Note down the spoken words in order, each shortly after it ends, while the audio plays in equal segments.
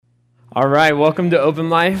All right, welcome to Open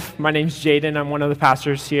Life. My name's Jaden. I'm one of the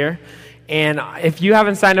pastors here. And if you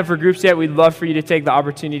haven't signed up for groups yet, we'd love for you to take the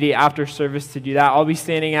opportunity after service to do that. I'll be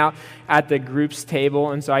standing out at the groups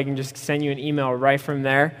table, and so I can just send you an email right from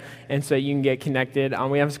there, and so you can get connected.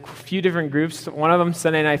 We have a few different groups. One of them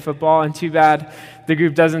Sunday Night Football, and too bad the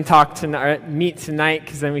group doesn't meet tonight,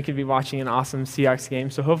 because then we could be watching an awesome Seahawks game.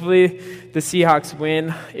 So hopefully the Seahawks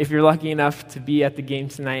win. If you're lucky enough to be at the game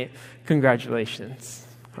tonight, congratulations.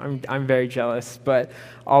 I'm very jealous, but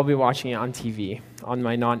I'll be watching it on TV, on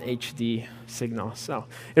my non-HD signal, so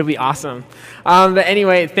it'll be awesome. But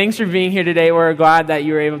anyway, thanks for being here today. We're glad that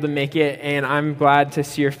you were able to make it, and I'm glad to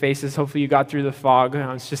see your faces. Hopefully you got through the fog.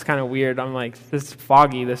 It's just kind of weird. I'm like, it's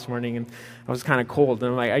foggy this morning, and I was kind of cold,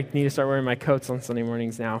 and I'm like, I need to start wearing my coats on Sunday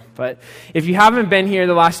mornings now. But if you haven't been here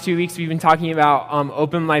the last 2 weeks, we've been talking about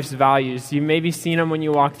Open Life's values. You maybe seen them when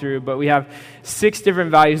you walk through, but we have 6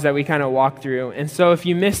 different values that we kind of walk through. And so if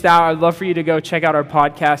you missed out, I'd love for you to go check out our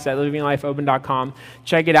podcast at livinglifeopen.com.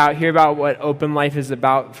 Check it out, hear about what Open Life is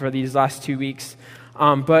about for these last 2 weeks.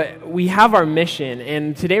 But we have our mission,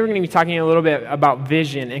 and today we're going to be talking a little bit about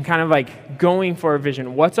vision and kind of like going for a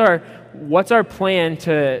vision. What's our plan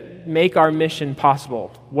to make our mission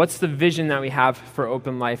possible? What's the vision that we have for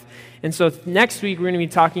Open Life? And so next week we're going to be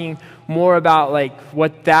talking more about like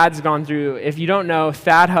what Thad's gone through. If you don't know,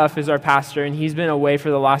 Thad Huff is our pastor, and he's been away for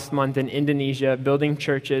the last month in Indonesia building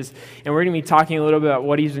churches. And we're going to be talking a little bit about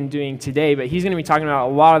what he's been doing today, but he's going to be talking about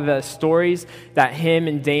a lot of the stories that him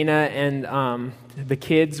and Dana and the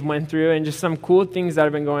kids went through, and just some cool things that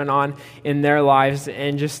have been going on in their lives.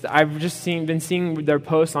 And I've been seeing their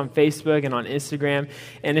posts on Facebook and on Instagram,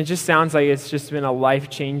 and it just sounds like it's just been a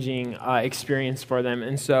life-changing experience for them.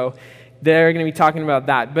 And so they're going to be talking about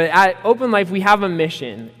that. But at Open Life, we have a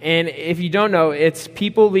mission. And if you don't know, it's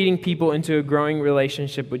people leading people into a growing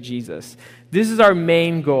relationship with Jesus. This is our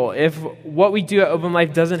main goal. If what we do at Open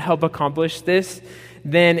Life doesn't help accomplish this,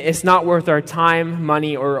 then it's not worth our time,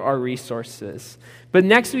 money, or our resources. But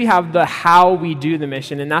next we have the how we do the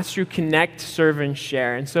mission, and that's through connect, serve, and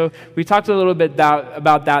share. And so we talked a little bit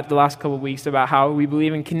about that the last couple of weeks, about how we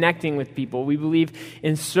believe in connecting with people. We believe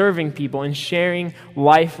in serving people and sharing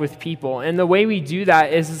life with people. And the way we do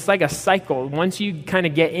that is it's like a cycle. Once you kind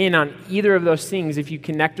of get in on either of those things, if you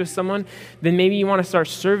connect with someone, then maybe you want to start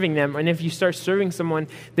serving them. And if you start serving someone,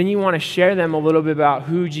 then you want to share them a little bit about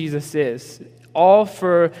who Jesus is. All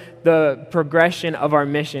for the progression of our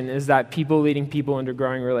mission is that people leading people into a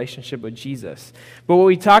growing relationship with Jesus. But what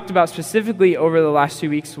we talked about specifically over the last 2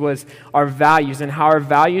 weeks was our values, and how our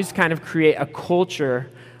values kind of create a culture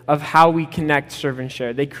of how we connect, serve, and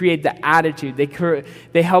share. They create the attitude.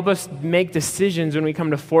 They help us make decisions when we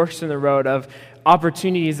come to forks in the road of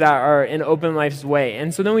opportunities that are in Open Life's way.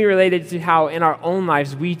 And so then we related to how in our own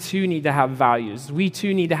lives, we too need to have values. We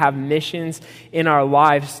too need to have missions in our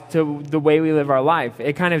lives to the way we live our life.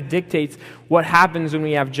 It kind of dictates what happens when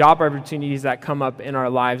we have job opportunities that come up in our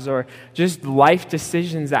lives, or just life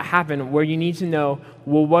decisions that happen where you need to know,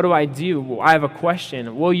 well, what do I do? Well, I have a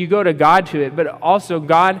question. Well, you go to God to it, but also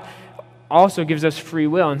God also gives us free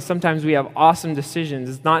will, and sometimes we have awesome decisions.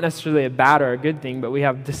 It's not necessarily a bad or a good thing, but we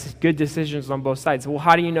have good decisions on both sides. Well,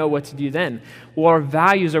 how do you know what to do then? Well, our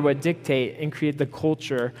values are what dictate and create the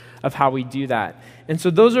culture of how we do that. And so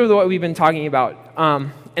those are what we've been talking about.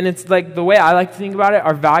 And it's like the way I like to think about it,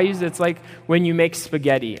 our values, it's like when you make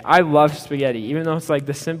spaghetti. I love spaghetti, even though it's like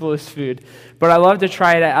the simplest food. But I love to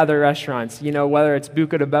try it at other restaurants, whether it's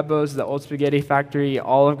Buca de Beppo's, the Old Spaghetti Factory,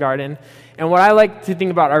 Olive Garden. And what I like to think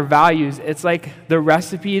about our values, it's like the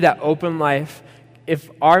recipe that Open Life, if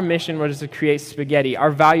our mission was to create spaghetti,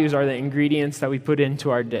 our values are the ingredients that we put into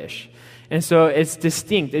our dish. And so it's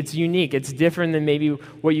distinct, it's unique, it's different than maybe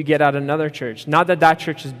what you get at another church. Not that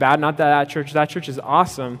church is bad, not that church is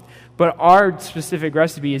awesome, but our specific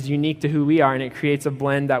recipe is unique to who we are, and it creates a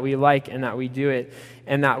blend that we like and that we do it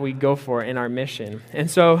and that we go for in our mission. And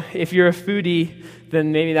so if you're a foodie,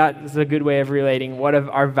 then maybe that is a good way of relating what of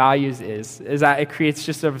our values is that it creates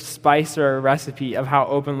just a spice or a recipe of how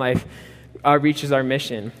Open Life reaches our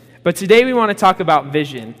mission. But today we want to talk about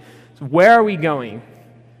vision. So where are we going?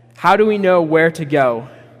 How do we know where to go?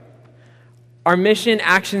 Our mission,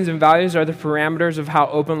 actions, and values are the parameters of how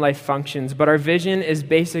Open Life functions, but our vision is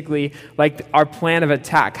basically like our plan of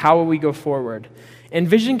attack. How will we go forward? And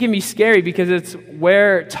vision can be scary because it's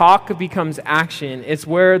where talk becomes action. It's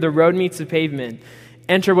where the road meets the pavement.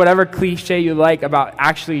 Enter whatever cliche you like about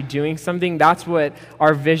actually doing something. That's what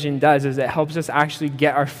our vision does, is it helps us actually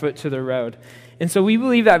get our foot to the road. And so we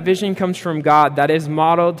believe that vision comes from God, that is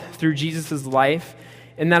modeled through Jesus' life.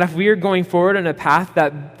 And that if we are going forward on a path,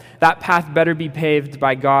 that path better be paved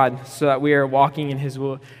by God so that we are walking in His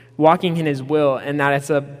will, and that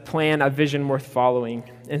it's a plan, a vision worth following.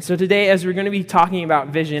 And so today, as we're going to be talking about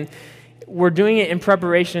vision, we're doing it in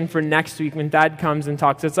preparation for next week when Thad comes and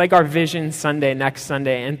talks. It's like our Vision Sunday next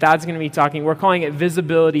Sunday, and Thad's going to be talking. We're calling it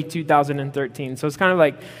Visibility 2013. So it's kind of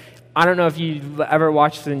like, I don't know if you ever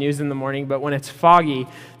watch the news in the morning, but when it's foggy,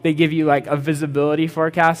 they give you like a visibility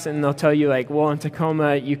forecast, and they'll tell you like, well, in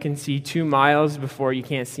Tacoma, you can see 2 miles before you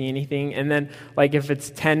can't see anything. And then like if it's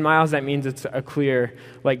 10 miles, that means it's a clear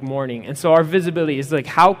like morning. And so our visibility is like,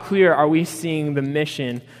 how clear are we seeing the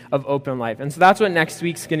mission of Open Life? And so that's what next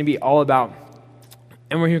week's going to be all about.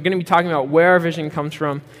 And we're going to be talking about where our vision comes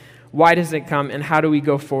from, why does it come, and how do we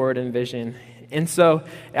go forward in vision. And so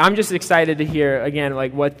I'm just excited to hear, again,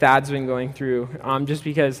 like what Thad's been going through, just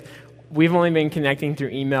because we've only been connecting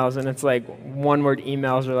through emails, and it's like one-word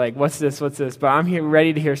emails are like, what's this? But I'm here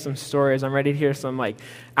ready to hear some stories. I'm ready to hear some like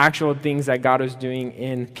actual things that God was doing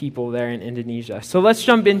in people there in Indonesia. So let's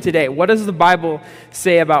jump in today. What does the Bible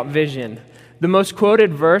say about vision? The most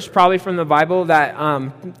quoted verse probably from the Bible that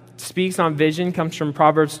speaks on vision comes from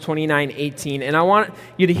Proverbs 29:18. And I want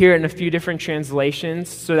you to hear it in a few different translations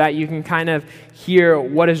so that you can kind of hear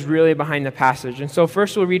what is really behind the passage. And so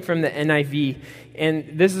first we'll read from the NIV.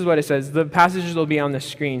 And this is what it says. The passages will be on the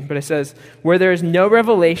screen. But it says, where there is no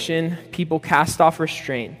revelation, people cast off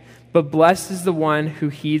restraint. But blessed is the one who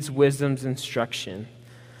heeds wisdom's instruction.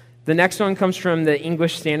 The next one comes from the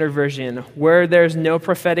English Standard Version. Where there's no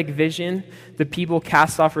prophetic vision, the people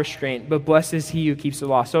cast off restraint, but blessed is he who keeps the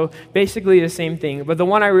law. So basically the same thing. But the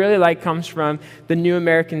one I really like comes from the New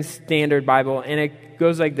American Standard Bible, and it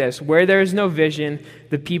goes like this. Where there is no vision,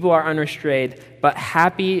 the people are unrestrained, but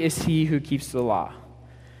happy is he who keeps the law.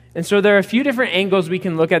 And so there are a few different angles we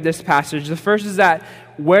can look at this passage. The first is that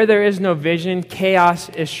where there is no vision, chaos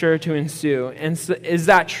is sure to ensue. And so, is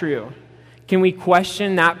that true? Can we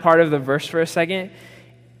question that part of the verse for a second?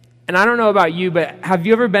 And I don't know about you, but have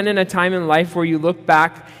you ever been in a time in life where you look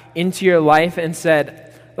back into your life and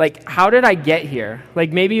said, like, how did I get here?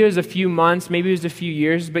 Like, maybe it was a few months, maybe it was a few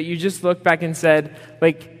years, but you just look back and said,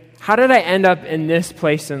 like, how did I end up in this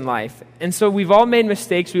place in life? And so we've all made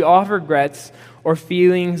mistakes. We all have regrets or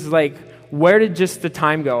feelings like, where did just the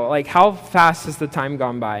time go? Like, how fast has the time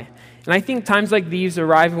gone by? And I think times like these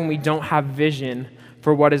arrive when we don't have vision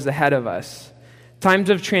for what is ahead of us. Times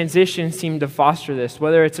of transition seem to foster this,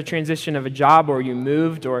 whether it's a transition of a job or you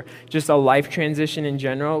moved or just a life transition in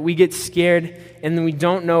general. We get scared and then we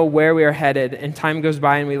don't know where we are headed, and time goes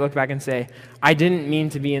by and we look back and say, I didn't mean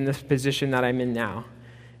to be in this position that I'm in now.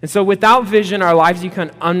 And so without vision, our lives become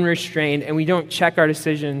unrestrained and we don't check our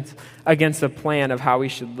decisions against a plan of how we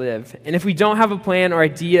should live. And if we don't have a plan or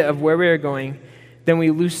idea of where we are going, then we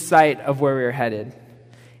lose sight of where we are headed.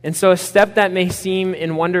 And so a step that may seem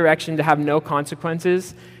in one direction to have no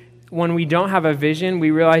consequences, when we don't have a vision, we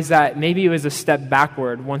realize that maybe it was a step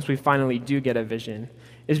backward once we finally do get a vision.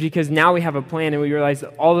 Is because now we have a plan and we realize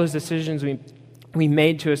that all those decisions we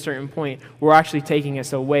made to a certain point were actually taking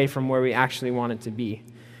us away from where we actually wanted to be.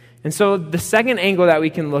 And so the second angle that we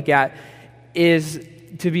can look at is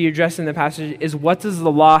to be addressed in the passage is, what does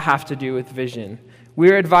the law have to do with vision? We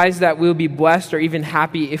are advised that we'll be blessed or even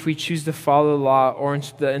happy if we choose to follow the law or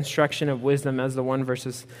the instruction of wisdom, as the one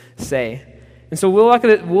verses say. And so we'll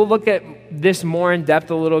look at this more in depth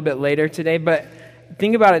a little bit later today, but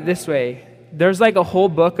think about it this way. There's like a whole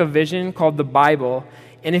book of vision called the Bible,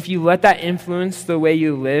 and if you let that influence the way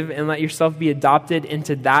you live and let yourself be adopted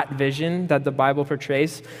into that vision that the Bible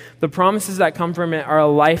portrays, the promises that come from it are a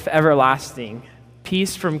life everlasting,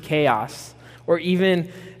 peace from chaos, or even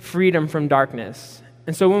freedom from darkness.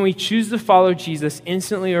 And so when we choose to follow Jesus,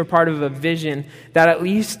 instantly we're part of a vision that at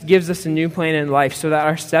least gives us a new plan in life so that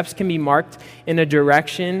our steps can be marked in a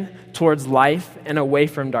direction towards life and away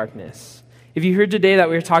from darkness. If you heard today that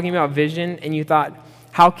we were talking about vision and you thought,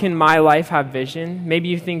 how can my life have vision? Maybe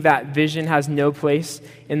you think that vision has no place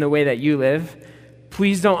in the way that you live.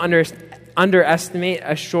 Please don't underestimate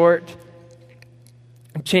a short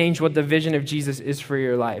change what the vision of Jesus is for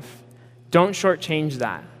your life. Don't shortchange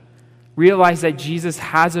that. Realize that Jesus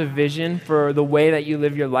has a vision for the way that you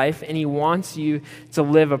live your life, and he wants you to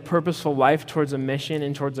live a purposeful life towards a mission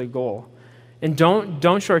and towards a goal. And don't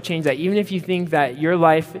shortchange that. Even if you think that your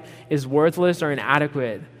life is worthless or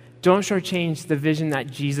inadequate, don't shortchange the vision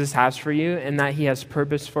that Jesus has for you, and that he has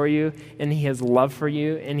purpose for you, and he has love for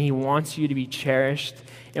you, and he wants you to be cherished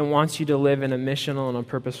and wants you to live in a missional and a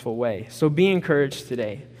purposeful way. So be encouraged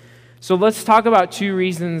today. So let's talk about two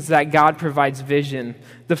reasons that God provides vision.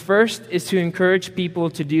 The first is to encourage people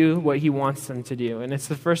to do what he wants them to do. And it's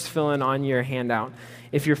the first fill-in on your handout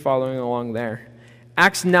if you're following along there.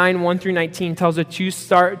 Acts 9, 1 through 19 tells a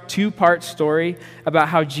two-part story about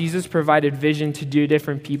how Jesus provided vision to do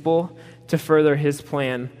different people to further his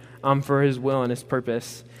plan for his will and his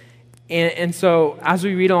purpose. And so as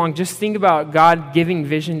we read along, just think about God giving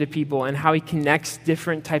vision to people and how he connects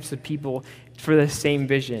different types of people for the same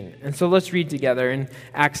vision. And so let's read together in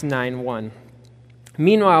Acts 9, 1.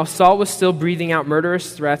 Meanwhile, Saul was still breathing out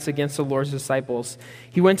murderous threats against the Lord's disciples.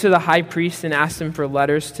 He went to the high priest and asked him for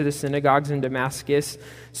letters to the synagogues in Damascus,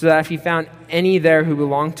 so that if he found any there who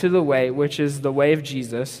belonged to the way, which is the way of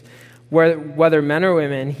Jesus, whether men or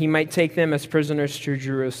women, he might take them as prisoners to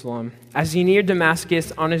Jerusalem. As he neared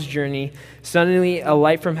Damascus on his journey, suddenly a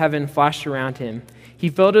light from heaven flashed around him. He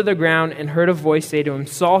fell to the ground and heard a voice say to him,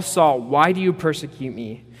 "Saul, Saul, why do you persecute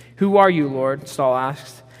me?" "Who are you, Lord?" Saul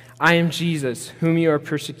asked. "I am Jesus, whom you are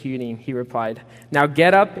persecuting," he replied. "Now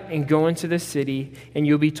get up and go into the city, and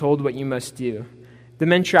you'll be told what you must do." The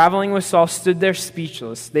men traveling with Saul stood there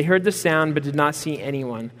speechless. They heard the sound, but did not see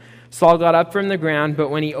anyone. Saul got up from the ground, but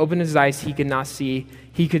when he opened his eyes, he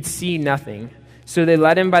could see nothing. So they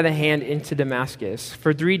led him by the hand into Damascus.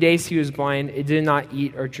 For 3 days he was blind and did not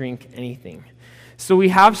eat or drink anything. So we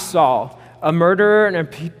have Saul, a murderer and a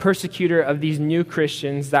persecutor of these new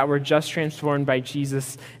Christians that were just transformed by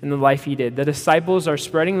Jesus and the life he did. The disciples are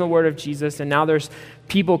spreading the word of Jesus, and now there's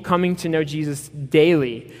people coming to know Jesus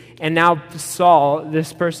daily. And now Saul,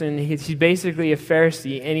 this person, he's basically a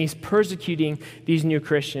Pharisee, and he's persecuting these new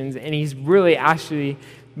Christians, and he's really actually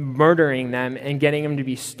murdering them and getting them to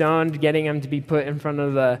be stoned, getting them to be put in front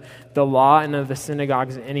of the law and of the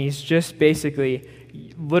synagogues, and he's just basically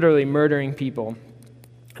literally murdering people.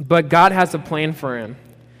 But God has a plan for him.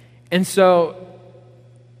 And so,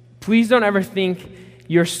 please don't ever think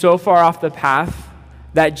you're so far off the path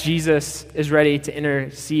that Jesus is ready to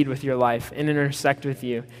intercede with your life and intersect with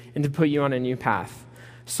you and to put you on a new path.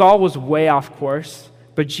 Saul was way off course,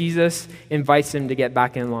 but Jesus invites him to get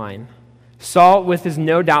back in line. Saul, with his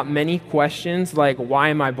no doubt many questions like, why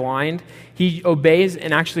am I blind? He obeys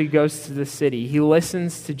and actually goes to the city. He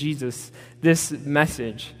listens to Jesus, this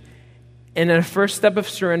message. And the first step of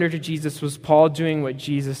surrender to Jesus was Paul doing what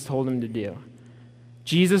Jesus told him to do.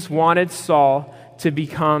 Jesus wanted Saul to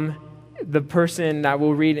become the person that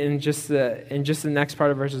we'll read in just the next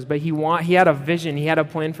part of verses. But he had a vision, he had a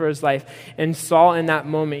plan for his life. And Saul, in that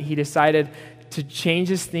moment, he decided to change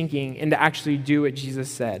his thinking and to actually do what Jesus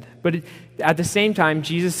said. But at the same time,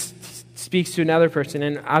 Jesus speaks to another person,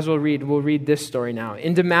 and as we'll read this story now.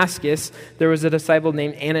 In Damascus, there was a disciple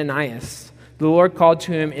named Ananias. The Lord called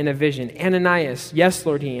to him in a vision. "Ananias." "Yes,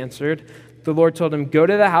 Lord," he answered. The Lord told him, "Go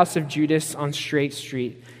to the house of Judas on Straight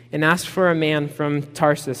Street and ask for a man from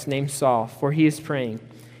Tarsus named Saul, for he is praying.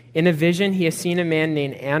 In a vision, he has seen a man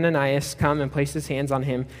named Ananias come and place his hands on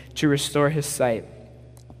him to restore his sight."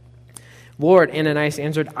 "Lord," Ananias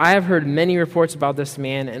answered, "I have heard many reports about this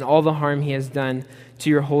man and all the harm he has done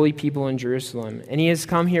to your holy people in Jerusalem. And he has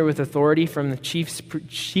come here with authority from the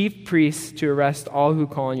chief priests to arrest all who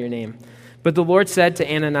call on your name." But the Lord said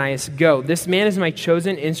to Ananias, "Go, this man is my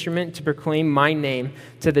chosen instrument to proclaim my name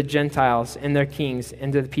to the Gentiles and their kings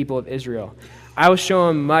and to the people of Israel. I will show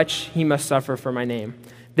him much he must suffer for my name."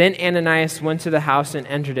 Then Ananias went to the house and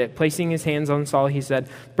entered it. Placing his hands on Saul, he said,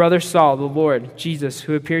 "Brother Saul, the Lord, Jesus,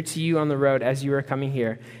 who appeared to you on the road as you were coming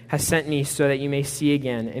here, has sent me so that you may see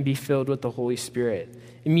again and be filled with the Holy Spirit."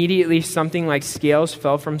 Immediately something like scales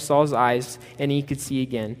fell from Saul's eyes, and he could see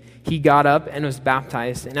again. He got up and was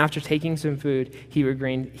baptized, and after taking some food, he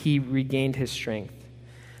regained his strength.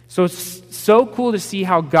 So it's so cool to see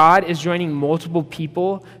how God is joining multiple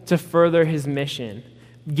people to further his mission,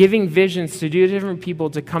 giving visions to different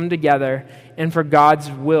people to come together and for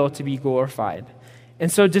God's will to be glorified.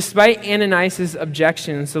 And so despite Ananias'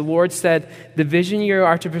 objections, the Lord said, the vision you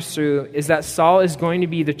are to pursue is that Saul is going to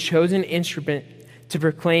be the chosen instrument to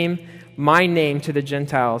proclaim my name to the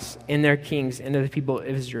Gentiles and their kings and to the people of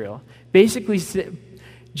Israel. Basically,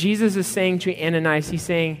 Jesus is saying to Ananias, he's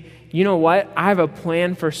saying, you know what? I have a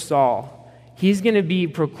plan for Saul. He's going to be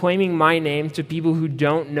proclaiming my name to people who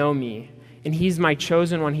don't know me. And he's my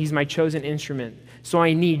chosen one. He's my chosen instrument. So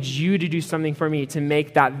I need you to do something for me to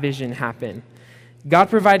make that vision happen. God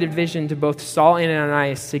provided vision to both Saul and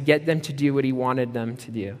Ananias to get them to do what he wanted them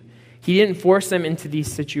to do. He didn't force them into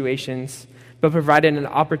these situations, but provided an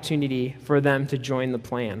opportunity for them to join the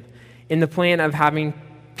plan. In the plan of having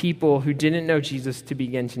people who didn't know Jesus to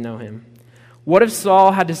begin to know him. What if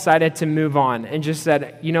Saul had decided to move on and just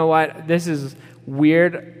said, you know what, this is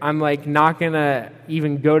weird. I'm like not going to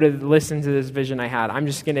even go to listen to this vision I had. I'm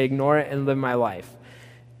just going to ignore it and live my life,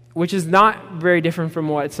 which is not very different from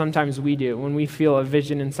what sometimes we do when we feel a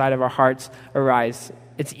vision inside of our hearts arise.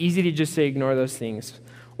 It's easy to just ignore those things.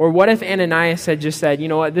 Or what if Ananias had just said, you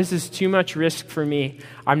know what, this is too much risk for me.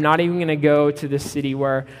 I'm not even going to go to this city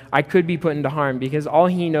where I could be put into harm, because all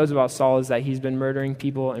he knows about Saul is that he's been murdering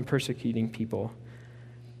people and persecuting people.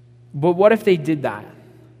 But what if they did that?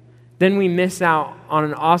 Then we miss out on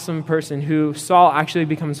an awesome person who Saul actually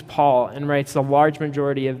becomes Paul and writes a large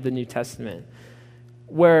majority of the New Testament,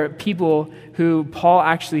 where people who Paul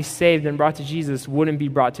actually saved and brought to Jesus wouldn't be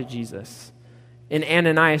brought to Jesus. And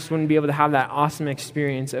Ananias wouldn't be able to have that awesome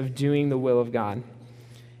experience of doing the will of God.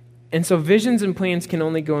 And so visions and plans can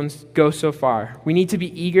only go so far. We need to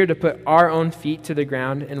be eager to put our own feet to the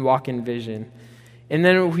ground and walk in vision. And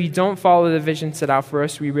then if we don't follow the vision set out for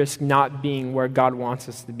us, we risk not being where God wants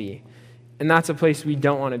us to be. And that's a place we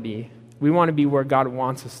don't want to be. We want to be where God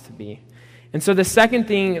wants us to be. And so the second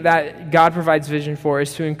thing that God provides vision for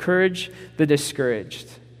is to encourage the discouraged.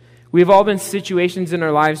 We've all been in situations in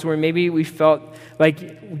our lives where maybe we felt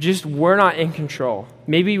like just we're not in control.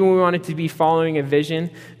 Maybe we wanted to be following a vision,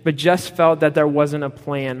 but just felt that there wasn't a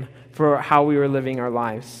plan for how we were living our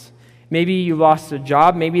lives. Maybe you lost a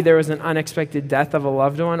job. Maybe there was an unexpected death of a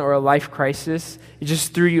loved one or a life crisis. It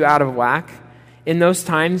just threw you out of whack. In those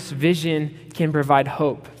times, vision can provide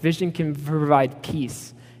hope. Vision can provide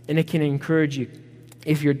peace, and it can encourage you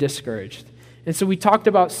if you're discouraged. And so we talked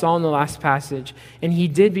about Saul in the last passage, and he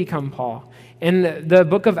did become Paul. And the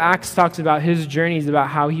book of Acts talks about his journeys, about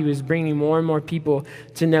how he was bringing more and more people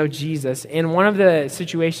to know Jesus. And one of the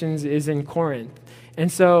situations is in Corinth.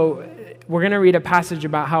 And so we're going to read a passage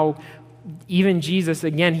about how even Jesus,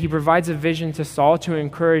 again, he provides a vision to Saul to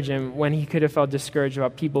encourage him when he could have felt discouraged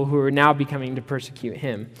about people who are now becoming to persecute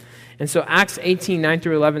him. And so Acts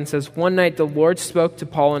 18:9-11 says, "One night the Lord spoke to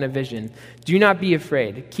Paul in a vision. 'Do not be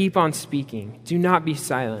afraid. Keep on speaking. Do not be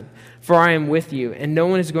silent. For I am with you, and no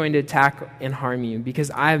one is going to attack and harm you, because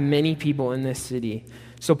I have many people in this city.'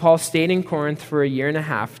 So Paul stayed in Corinth for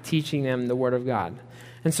 1.5 years, teaching them the word of God."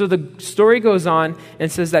 And so the story goes on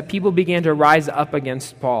and says that people began to rise up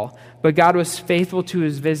against Paul, but God was faithful to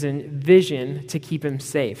his vision to keep him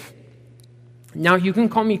safe. Now, you can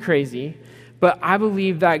call me crazy, but I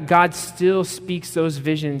believe that God still speaks those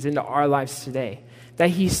visions into our lives today.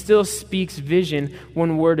 That he still speaks vision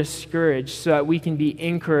when we're discouraged, so that we can be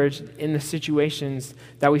encouraged in the situations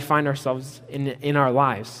that we find ourselves in our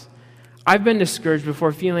lives. I've been discouraged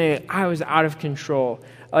before, feeling like I was out of control.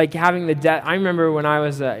 Like having the death. I remember when I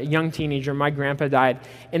was a young teenager, my grandpa died,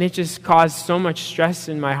 and it just caused so much stress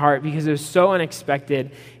in my heart because it was so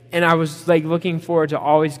unexpected. And I was like looking forward to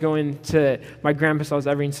always going to my grandpa's house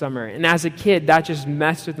every summer. And as a kid, that just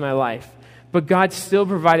messed with my life. But God still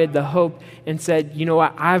provided the hope and said, you know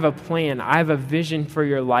what, I have a plan. I have a vision for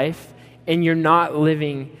your life, and you're not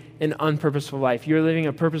living an unpurposeful life. You're living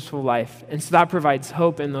a purposeful life. And so that provides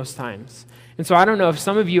hope in those times. And so I don't know if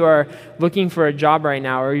some of you are looking for a job right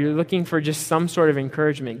now, or you're looking for just some sort of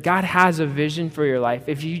encouragement. God has a vision for your life.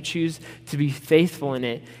 If you choose to be faithful in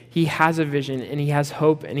it, he has a vision, and he has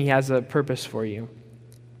hope, and he has a purpose for you.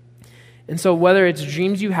 And so whether it's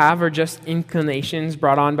dreams you have or just inclinations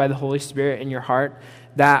brought on by the Holy Spirit in your heart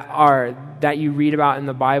that you read about in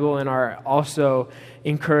the Bible and are also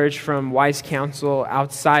encouraged from wise counsel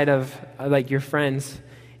outside of like your friends,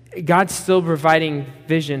 God's still providing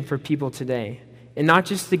vision for people today. And not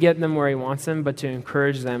just to get them where he wants them, but to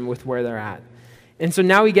encourage them with where they're at. And so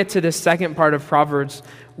now we get to the second part of Proverbs,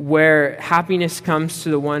 where happiness comes to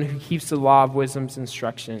the one who keeps the law of wisdom's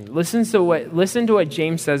instruction. Listen to what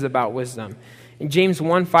James says about wisdom. In James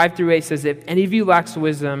 1:5-8 says, "If any of you lacks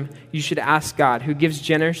wisdom, you should ask God, who gives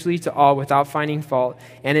generously to all without finding fault,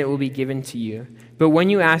 and it will be given to you. But when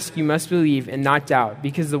you ask, you must believe and not doubt,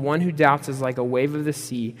 because the one who doubts is like a wave of the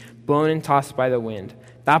sea, blown and tossed by the wind.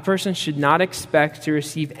 That person should not expect to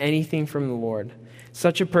receive anything from the Lord.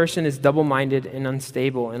 Such a person is double-minded and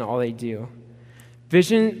unstable in all they do."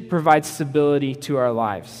 Vision provides stability to our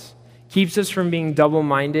lives, keeps us from being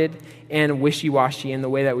double-minded and wishy-washy in the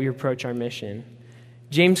way that we approach our mission.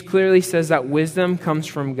 James clearly says that wisdom comes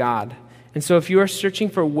from God. And so if you are searching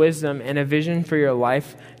for wisdom and a vision for your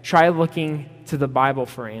life, try looking to the Bible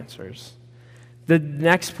for answers. The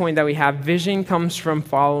next point that we have, vision comes from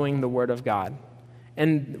following the Word of God.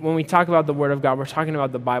 And when we talk about the Word of God, we're talking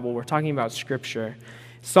about the Bible. We're talking about Scripture.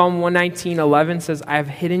 Psalm 119:11 says, "I have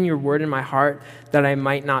hidden your word in my heart that I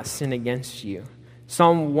might not sin against you."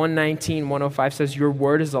 Psalm 119:105 says, "Your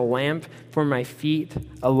word is a lamp for my feet,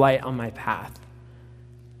 a light on my path."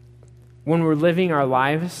 When we're living our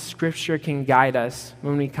lives, Scripture can guide us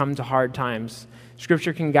when we come to hard times.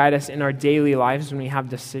 Scripture can guide us in our daily lives when we have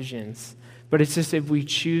decisions. But it's just if we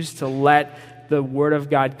choose to let the Word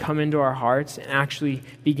of God come into our hearts and actually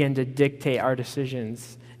begin to dictate our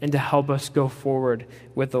decisions and to help us go forward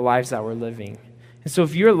with the lives that we're living. And so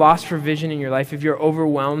if you're lost for vision in your life, if you're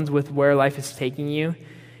overwhelmed with where life is taking you,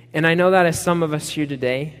 and I know that as some of us here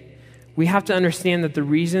today, we have to understand that the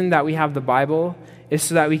reason that we have the Bible is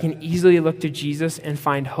so that we can easily look to Jesus and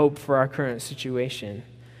find hope for our current situation.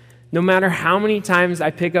 No matter how many times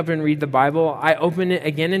I pick up and read the Bible, I open it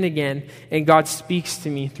again and again, and God speaks to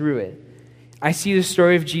me through it. I see the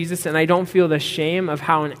story of Jesus, and I don't feel the shame of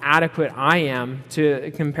how inadequate I am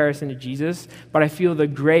in comparison to Jesus, but I feel the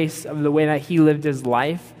grace of the way that he lived his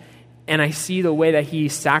life, and I see the way that he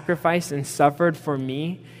sacrificed and suffered for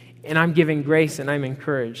me, and I'm given grace and I'm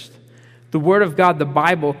encouraged. The Word of God, the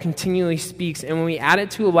Bible, continually speaks, and when we add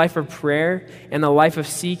it to a life of prayer and a life of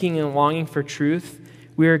seeking and longing for truth,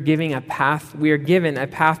 we are given a path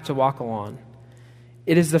to walk along.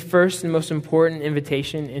 It is the first and most important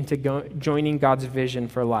invitation into joining God's vision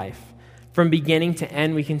for life. From beginning to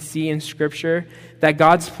end, we can see in Scripture that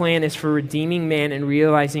God's plan is for redeeming man and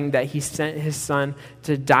realizing that he sent his Son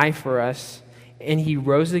to die for us, and he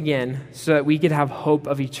rose again so that we could have hope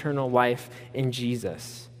of eternal life in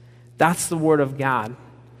Jesus. That's the Word of God.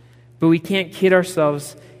 But we can't kid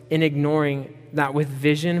ourselves in ignoring that with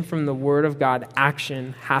vision from the Word of God,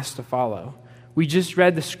 action has to follow. We just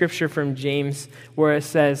read the scripture from James where it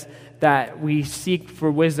says that we seek for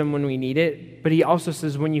wisdom when we need it, but he also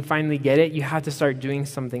says when you finally get it, you have to start doing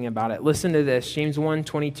something about it. Listen to this. James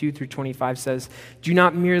 1:22-25 says, "Do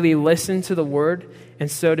not merely listen to the word and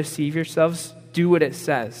so deceive yourselves. Do what it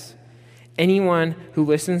says. Anyone who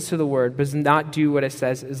listens to the word but does not do what it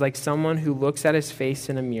says is like someone who looks at his face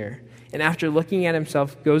in a mirror, and after looking at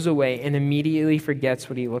himself goes away and immediately forgets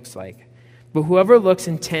what he looks like. But whoever looks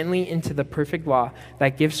intently into the perfect law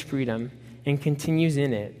that gives freedom and continues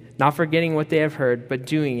in it, not forgetting what they have heard, but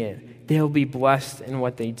doing it, they will be blessed in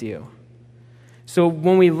what they do." So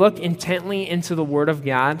when we look intently into the Word of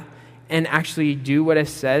God and actually do what it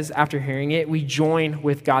says after hearing it, we join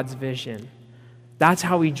with God's vision. That's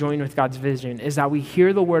how we join with God's vision, is that we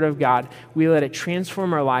hear the Word of God, we let it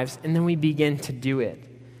transform our lives, and then we begin to do it.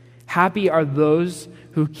 Happy are those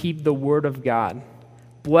who keep the Word of God.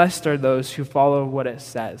 Blessed are those who follow what it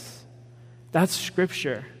says. That's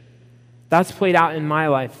Scripture. That's played out in my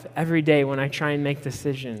life every day when I try and make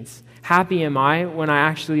decisions. Happy am I when I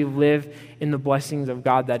actually live in the blessings of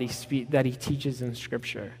God that He teaches in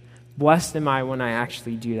Scripture. Blessed am I when I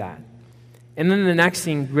actually do that. And then the next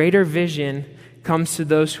thing, greater vision comes to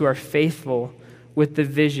those who are faithful with the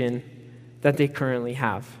vision that they currently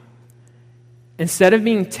have. Instead of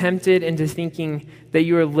being tempted into thinking that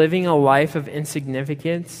you are living a life of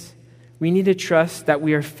insignificance, we need to trust that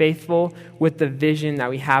we are faithful with the vision that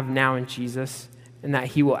we have now in Jesus and that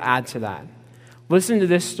He will add to that. Listen to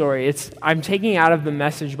this story. I'm taking out of the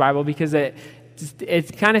Message Bible because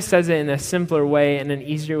it kind of says it in a simpler way and an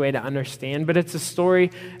easier way to understand, but it's a story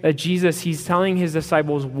that Jesus, He's telling His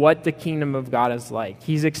disciples what the kingdom of God is like.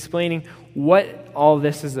 He's explaining what all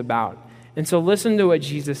this is about. And so listen to what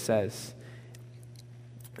Jesus says.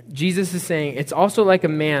 Jesus is saying, it's also like a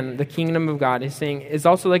man, the kingdom of God is saying, it's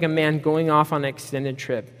also like a man going off on an extended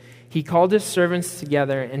trip. He called his servants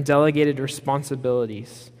together and delegated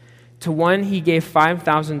responsibilities. To one, he gave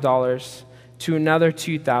 $5,000, to another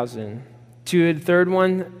 $2,000, to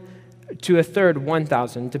a third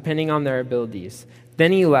 1,000, depending on their abilities.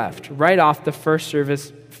 Then he left. Right off, the first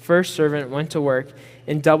servant went to work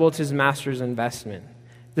and doubled his master's investment.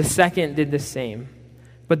 The second did the same.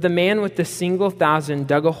 But the man with the single 1,000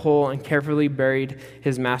 dug a hole and carefully buried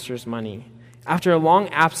his master's money. After a long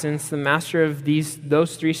absence, the master of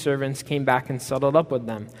those three servants came back and settled up with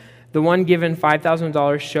them. The one given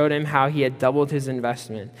 $5,000 showed him how he had doubled his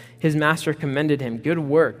investment. His master commended him. "Good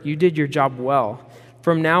work. You did your job well.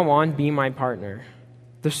 From now on, be my partner."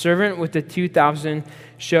 The servant with the 2,000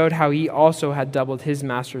 showed how he also had doubled his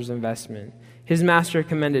master's investment. His master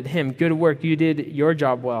commended him. "Good work. You did your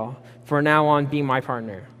job well. From now on, be my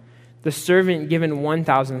partner." The servant given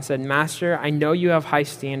 1,000 said, "Master, I know you have high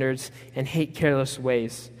standards and hate careless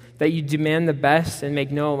ways, that you demand the best and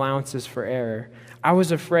make no allowances for error. I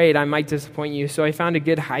was afraid I might disappoint you, so I found a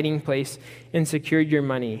good hiding place and secured your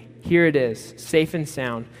money. Here it is, safe and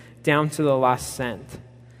sound, down to the last cent."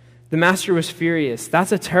 The master was furious.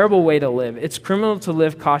 That's a terrible way to live. It's criminal to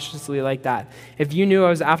live cautiously like that. If you knew I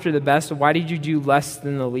was after the best, why did you do less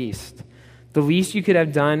than the least? The least you could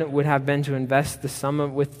have done would have been to invest the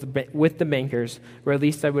sum with the bankers, or at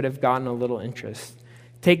least I would have gotten a little interest.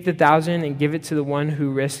 Take the 1,000 and give it to the one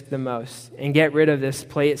who risked the most, and get rid of this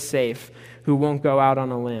play it safe who won't go out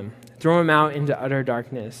on a limb. Throw him out into utter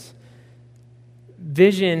darkness.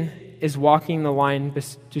 Vision is walking the line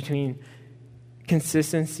between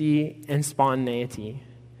consistency and spontaneity.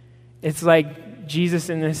 It's like Jesus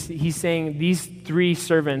in this, he's saying these three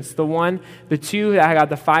servants, the two that got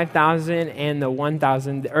the 5,000 and the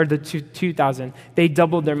 1,000, or the 2,000, they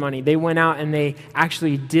doubled their money. They went out and they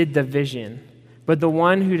actually did the vision. But the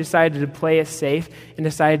one who decided to play it safe and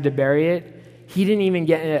decided to bury it, he didn't even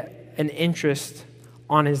get an interest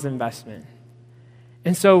on his investment.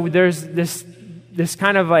 And so there's this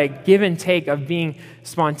kind of like give and take of being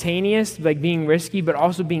spontaneous, like being risky, but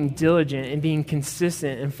also being diligent and being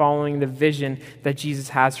consistent in following the vision that Jesus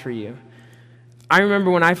has for you. I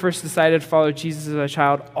remember when I first decided to follow Jesus as a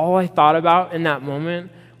child, all I thought about in that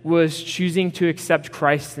moment was choosing to accept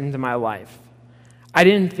Christ into my life. I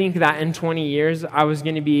didn't think that in 20 years I was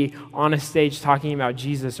going to be on a stage talking about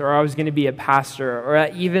Jesus, or I was going to be a pastor, or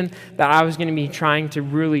even that I was going to be trying to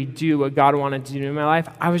really do what God wanted to do in my life.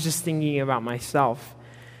 I was just thinking about myself.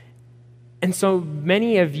 And so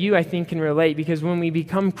many of you, I think, can relate, because when we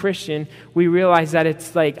become Christian, we realize that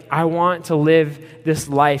it's like, I want to live this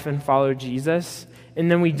life and follow Jesus. And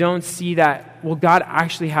then we don't see that, well, God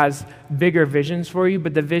actually has bigger visions for you,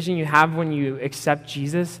 but the vision you have when you accept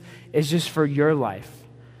Jesus is just for your life,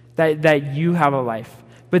 that you have a life.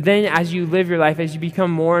 But then as you live your life, as you become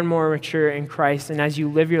more and more mature in Christ, and as you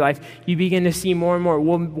live your life, you begin to see more and more,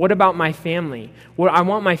 well, what about my family? Well, I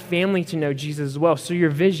want my family to know Jesus as well. So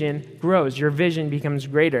your vision grows. Your vision becomes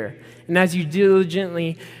greater. And as you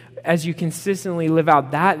consistently live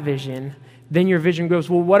out that vision, then your vision grows.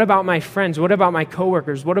 Well, what about my friends? What about my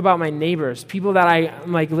coworkers? What about my neighbors? People that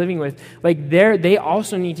I'm like living with, like they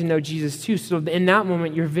also need to know Jesus too. So in that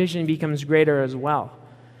moment, your vision becomes greater as well.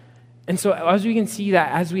 And so as we can see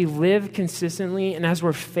that as we live consistently and as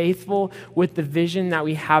we're faithful with the vision that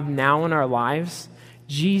we have now in our lives,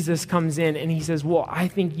 Jesus comes in and he says, well, I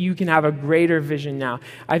think you can have a greater vision now.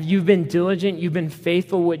 You've been diligent, you've been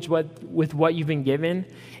faithful with what you've been given,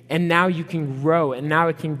 and now you can grow, and now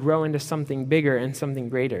it can grow into something bigger and something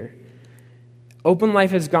greater. Open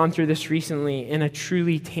Life has gone through this recently in a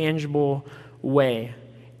truly tangible way.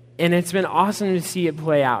 And it's been awesome to see it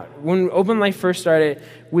play out. When Open Life first started,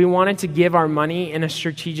 we wanted to give our money in a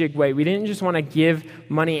strategic way. We didn't just want to give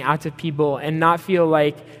money out to people and not feel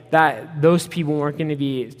like that those people weren't going to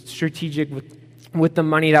be strategic with the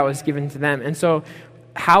money that was given to them. And so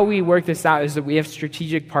how we work this out is that we have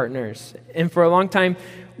strategic partners. And for a long time,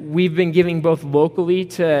 we've been giving both locally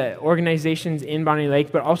to organizations in Bonnie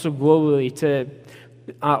Lake, but also globally to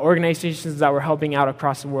organizations that were helping out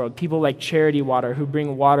across the world. People like Charity Water, who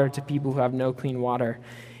bring water to people who have no clean water.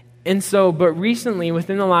 And so, but recently,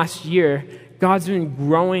 within the last year, God's been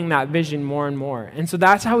growing that vision more and more. And so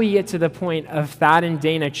that's how we get to the point of Thad and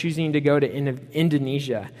Dana choosing to go to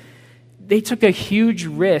Indonesia. They took a huge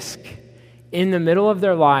risk in the middle of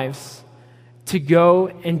their lives to go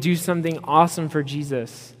and do something awesome for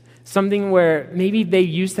Jesus. Something where maybe they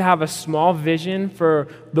used to have a small vision for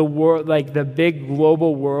the world, like the big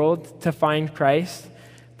global world, to find Christ.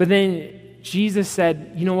 But then Jesus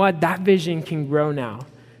said, you know what? That vision can grow now.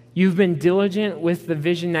 You've been diligent with the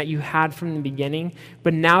vision that you had from the beginning,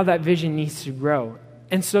 but now that vision needs to grow.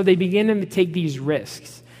 And so they began to take these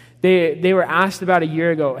risks. They were asked about a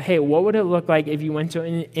year ago, hey, what would it look like if you went to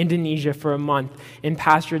Indonesia for a month and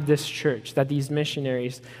pastored this church that these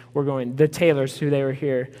missionaries were going, the Taylors, who they were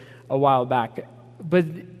here a while back.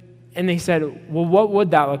 And they said, well, what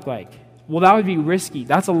would that look like? Well, that would be risky.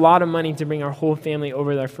 That's a lot of money to bring our whole family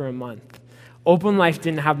over there for a month. Open Life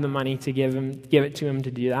didn't have the money to give it to him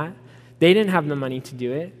to do that. They didn't have the money to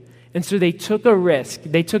do it. And so they took a risk.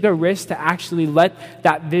 They took a risk to actually let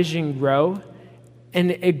that vision grow, and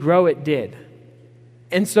it did.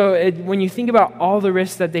 And so when you think about all the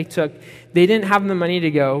risks that they took, they didn't have the money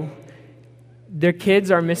to go. Their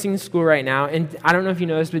kids are missing school right now, and I don't know if you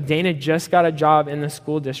know this, but Dana just got a job in the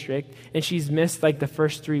school district, and she's missed like the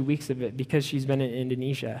first 3 weeks of it because she's been in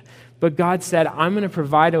Indonesia. But God said, I'm going to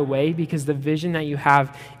provide a way because the vision that you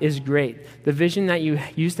have is great. The vision that you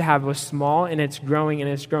used to have was small, and it's growing,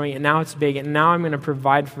 and now it's big, and now I'm going to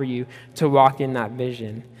provide for you to walk in that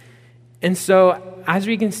vision. And so, as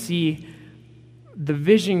we can see, the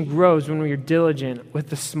vision grows when we are diligent with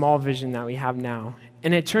the small vision that we have now.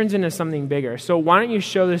 And it turns into something bigger. So why don't you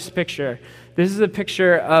show this picture? This is a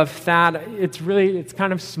picture of Thad. It's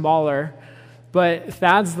kind of smaller, but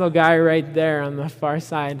Thad's the guy right there on the far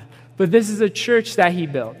side. But this is a church that he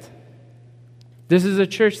built. This is a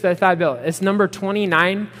church that Thad built. It's number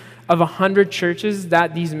 29 of 100 churches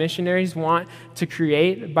that these missionaries want to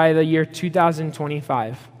create by the year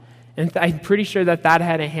 2025. And I'm pretty sure that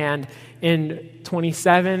had a hand in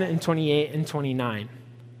 27 and 28 and 29.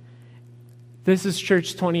 This is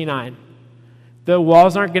Church 29. The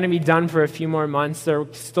walls aren't going to be done for a few more months. They're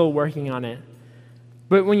still working on it.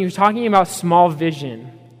 But when you're talking about small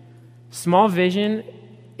vision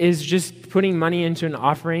is just putting money into an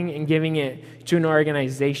offering and giving it to an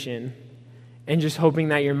organization and just hoping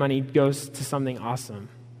that your money goes to something awesome.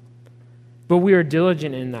 But we are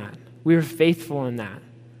diligent in that. We are faithful in that.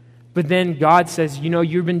 But then God says,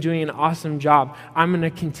 you've been doing an awesome job. I'm going to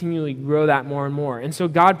continually grow that more and more. And so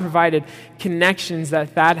God provided connections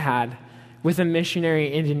that Thad had with a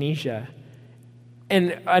missionary in Indonesia.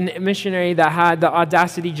 And a missionary that had the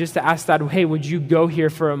audacity just to ask Thad, hey, would you go here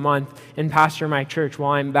for a month and pastor my church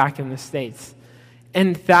while I'm back in the States?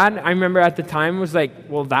 And Thad, I remember at the time, was like,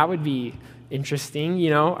 well, that would be interesting.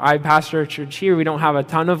 I pastor a church here. We don't have a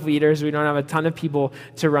ton of leaders. We don't have a ton of people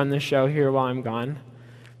to run the show here while I'm gone.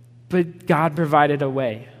 But God provided a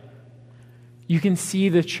way. You can see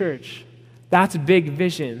the church. That's big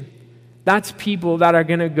vision. That's people that are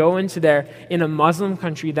going to go into there in a Muslim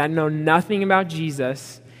country that know nothing about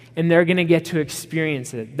Jesus, and they're going to get to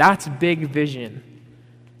experience it. That's big vision.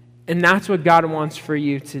 And that's what God wants for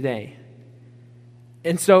you today.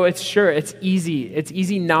 And so it's easy. It's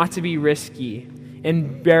easy not to be risky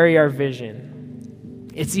and bury our vision.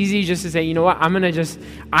 It's easy just to say, you know what,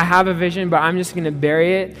 I have a vision, but I'm just going to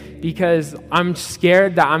bury it because I'm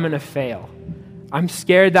scared that I'm going to fail. I'm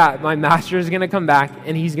scared that my master is going to come back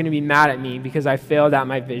and he's going to be mad at me because I failed at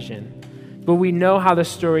my vision. But we know how the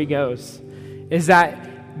story goes, is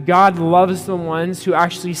that God loves the ones who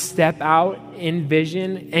actually step out in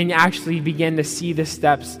vision and actually begin to see the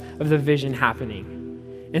steps of the vision happening.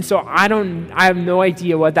 And so I have no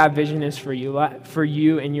idea what that vision is for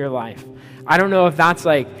you in your life. I don't know if that's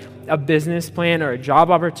like a business plan or a job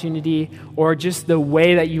opportunity or just the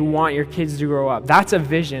way that you want your kids to grow up. That's a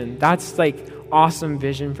vision. That's like awesome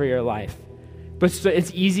vision for your life. But so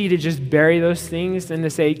it's easy to just bury those things and to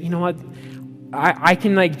say, you know what, I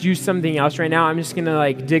can like do something else right now. I'm just going to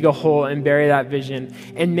like dig a hole and bury that vision.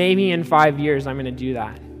 And maybe in 5 years, I'm going to do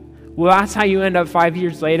that. Well, that's how you end up 5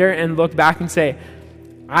 years later and look back and say,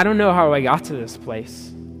 I don't know how I got to this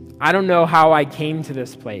place. I don't know how I came to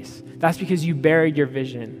this place. That's because you buried your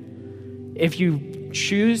vision. If you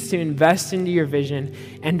choose to invest into your vision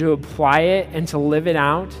and to apply it and to live it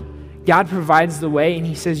out, God provides the way, and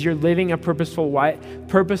he says, you're living a purposeful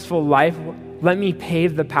life. Let me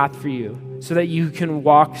pave the path for you so that you can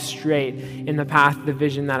walk straight in the path, the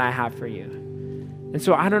vision that I have for you. And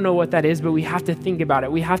so I don't know what that is, but we have to think about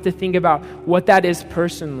it. We have to think about what that is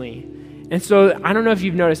personally. And so I don't know if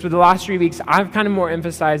you've noticed, but the last 3 weeks, I've kind of more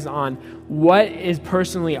emphasized on what is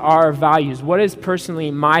personally our values. What is personally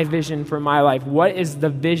my vision for my life? What is the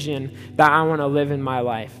vision that I want to live in my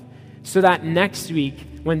life? So that next week,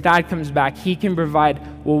 when Thad comes back, he can provide,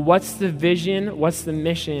 well, what's the vision? What's the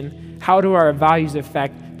mission? How do our values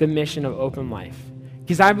affect the mission of Open Life?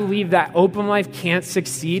 Because I believe that Open Life can't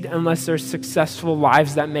succeed unless there's successful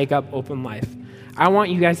lives that make up Open Life. I want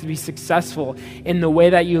you guys to be successful in the way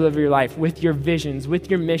that you live your life, with your visions, with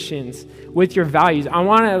your missions, with your values. I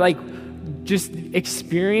want to just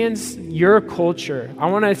experience your culture. I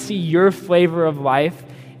want to see your flavor of life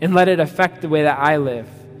and let it affect the way that I live,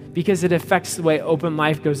 because it affects the way Open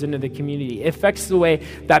Life goes into the community. It affects the way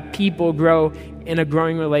that people grow in a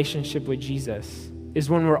growing relationship with Jesus, is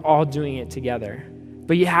when we're all doing it together.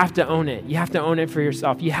 But you have to own it. You have to own it for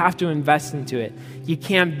yourself. You have to invest into it. You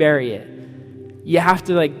can't bury it. You have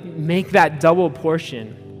to make that double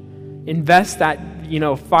portion. Invest that,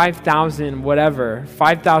 5,000 whatever,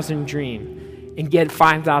 5,000 dream, and get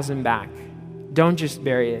 5,000 back. Don't just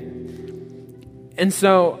bury it. And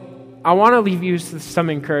so I want to leave you with some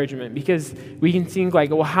encouragement, because we can think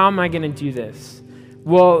well, how am I going to do this?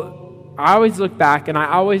 Well, I always look back and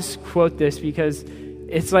I always quote this because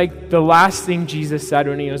it's like the last thing Jesus said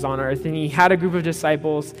when he was on earth. And he had a group of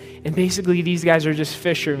disciples, and basically these guys are just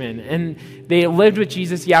fishermen. And they lived with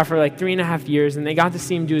Jesus, for 3.5 years, and they got to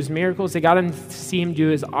see him do his miracles. They got to see him do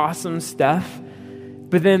his awesome stuff.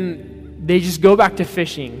 But then they just go back to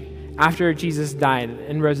fishing after Jesus died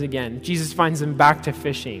and rose again. Jesus finds them back to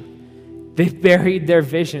fishing. They buried their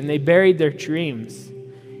vision. They buried their dreams.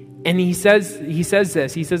 And he says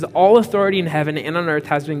this. He says, all authority in heaven and on earth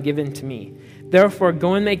has been given to me. Therefore,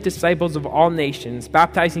 go and make disciples of all nations,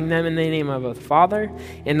 baptizing them in the name of the Father,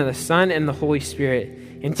 and of the Son, and the Holy Spirit,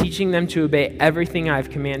 and teaching them to obey everything I have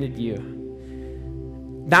commanded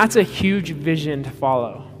you. That's a huge vision to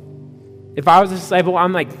follow. If I was a disciple,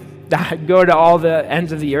 I'm that go to all the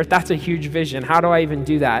ends of the earth. That's a huge vision. How do I even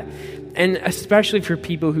do that? And especially for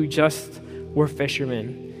people who just were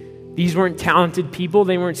fishermen. These weren't talented people.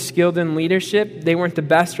 They weren't skilled in leadership. They weren't the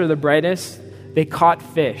best or the brightest. They caught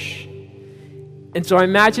fish. And so I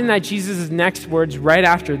imagine that Jesus' next words right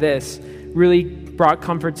after this really brought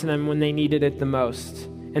comfort to them when they needed it the most.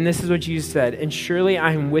 And this is what Jesus said, "And surely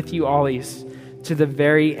I am with you always to the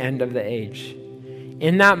very end of the age."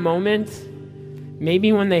 In that moment,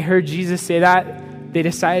 maybe when they heard Jesus say that, they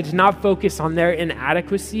decided to not focus on their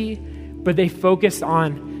inadequacy, but they focused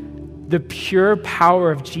on the pure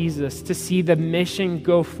power of Jesus to see the mission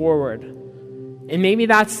go forward. And maybe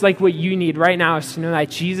that's like what you need right now, is to know that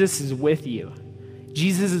Jesus is with you.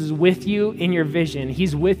 Jesus is with you in your vision.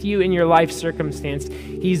 He's with you in your life circumstance.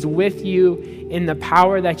 He's with you in the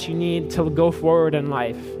power that you need to go forward in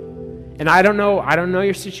life. And I don't know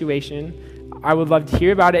your situation. I would love to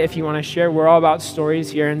hear about it if you want to share. We're all about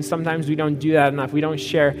stories here, and sometimes we don't do that enough. We don't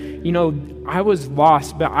share. I was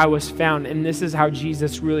lost, but I was found, and this is how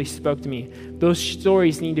Jesus really spoke to me. Those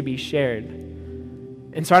stories need to be shared.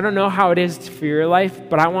 And so I don't know how it is for your life,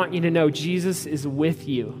 but I want you to know Jesus is with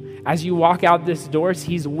you. As you walk out this doors,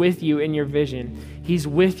 he's with you in your vision. He's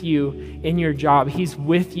with you in your job. He's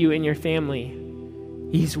with you in your family.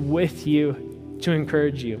 He's with you to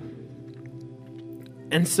encourage you.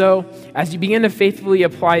 And so, as you begin to faithfully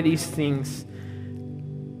apply these things,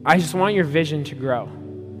 I just want your vision to grow.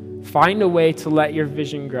 Find a way to let your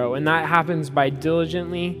vision grow. And that happens by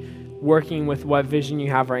diligently working with what vision you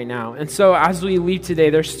have right now. And so as we leave today,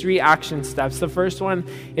 there's 3 action steps. The first one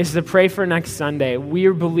is to pray for next Sunday. We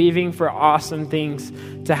are believing for awesome things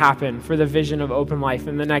to happen for the vision of Open Life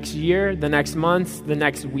in the next year, the next months, the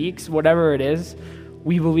next weeks, whatever it is.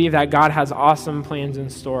 We believe that God has awesome plans in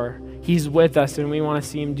store. He's with us, and we want to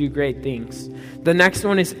see him do great things. The next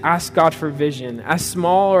one is ask God for vision. As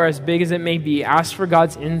small or as big as it may be, ask for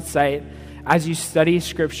God's insight as you study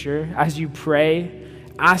Scripture, as you pray.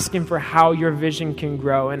 Ask him for how your vision can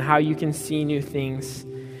grow and how you can see new things.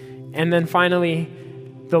 And then finally,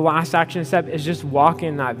 the last action step is just walk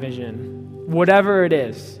in that vision. Whatever it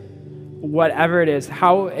is,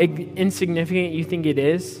 how insignificant you think it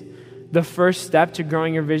is, the first step to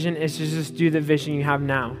growing your vision is to just do the vision you have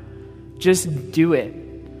now. Just do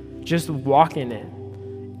it. Just walk in it.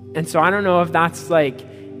 And so I don't know if that's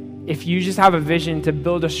if you just have a vision to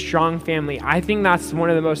build a strong family. I think that's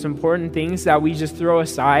one of the most important things that we just throw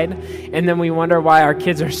aside, and then we wonder why our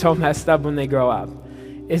kids are so messed up when they grow up.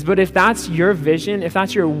 But if that's your vision, if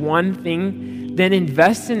that's your one thing, then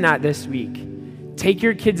invest in that this week. Take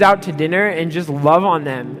your kids out to dinner and just love on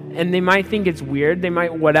them. And they might think it's weird, they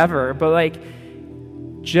might whatever, but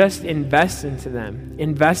just invest into them.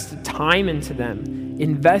 Invest time into them.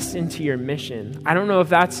 Invest into your mission. I don't know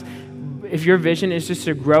if your vision is just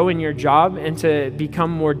to grow in your job and to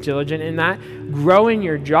become more diligent in that. Grow in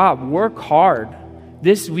your job. Work hard.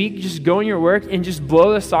 This week, just go in your work and just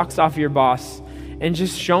blow the socks off your boss and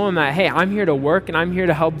just show him that, hey, I'm here to work and I'm here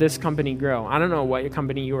to help this company grow. I don't know what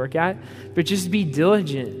company you work at, but just be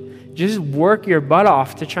diligent. Just work your butt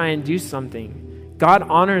off to try and do something. God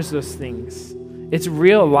honors those things. It's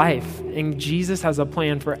real life, and Jesus has a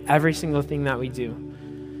plan for every single thing that we do.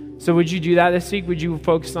 So would you do that this week? Would you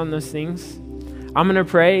focus on those things? I'm going to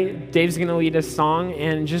pray. Dave's going to lead a song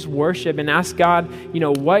and just worship and ask God,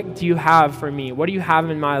 what do you have for me? What do you have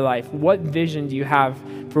in my life? What vision do you have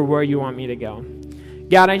for where you want me to go?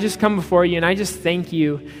 God, I just come before you and I just thank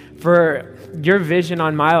you for your vision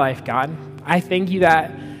on my life, God. I thank you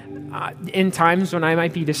that in times when I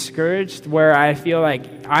might be discouraged, where I feel like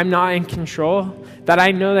I'm not in control, that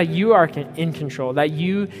I know that you are in control, that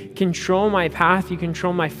you control my path, you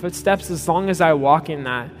control my footsteps as long as I walk in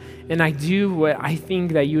that. And I do what I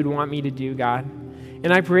think that you would want me to do, God.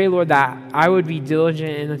 And I pray, Lord, that I would be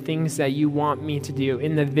diligent in the things that you want me to do,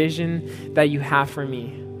 in the vision that you have for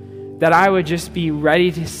me. That I would just be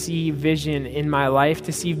ready to see vision in my life,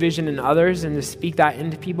 to see vision in others, and to speak that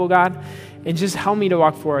into people, God. And just help me to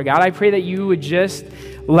walk forward, God. I pray that you would just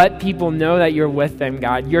let people know that you're with them,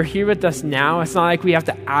 God. You're here with us now. It's not like we have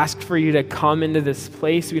to ask for you to come into this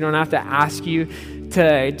place. We don't have to ask you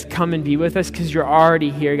to come and be with us because you're already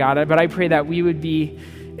here, God. But I pray that we would be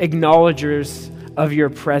acknowledgers of your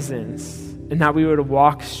presence and that we would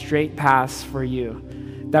walk straight paths for you.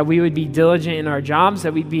 That we would be diligent in our jobs,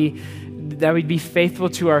 that we'd be faithful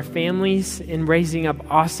to our families in raising up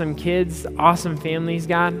awesome kids, awesome families,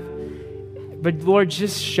 God. But Lord,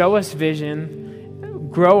 just show us vision,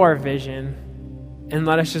 grow our vision, and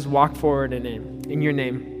let us just walk forward in it. In your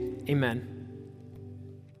name, amen.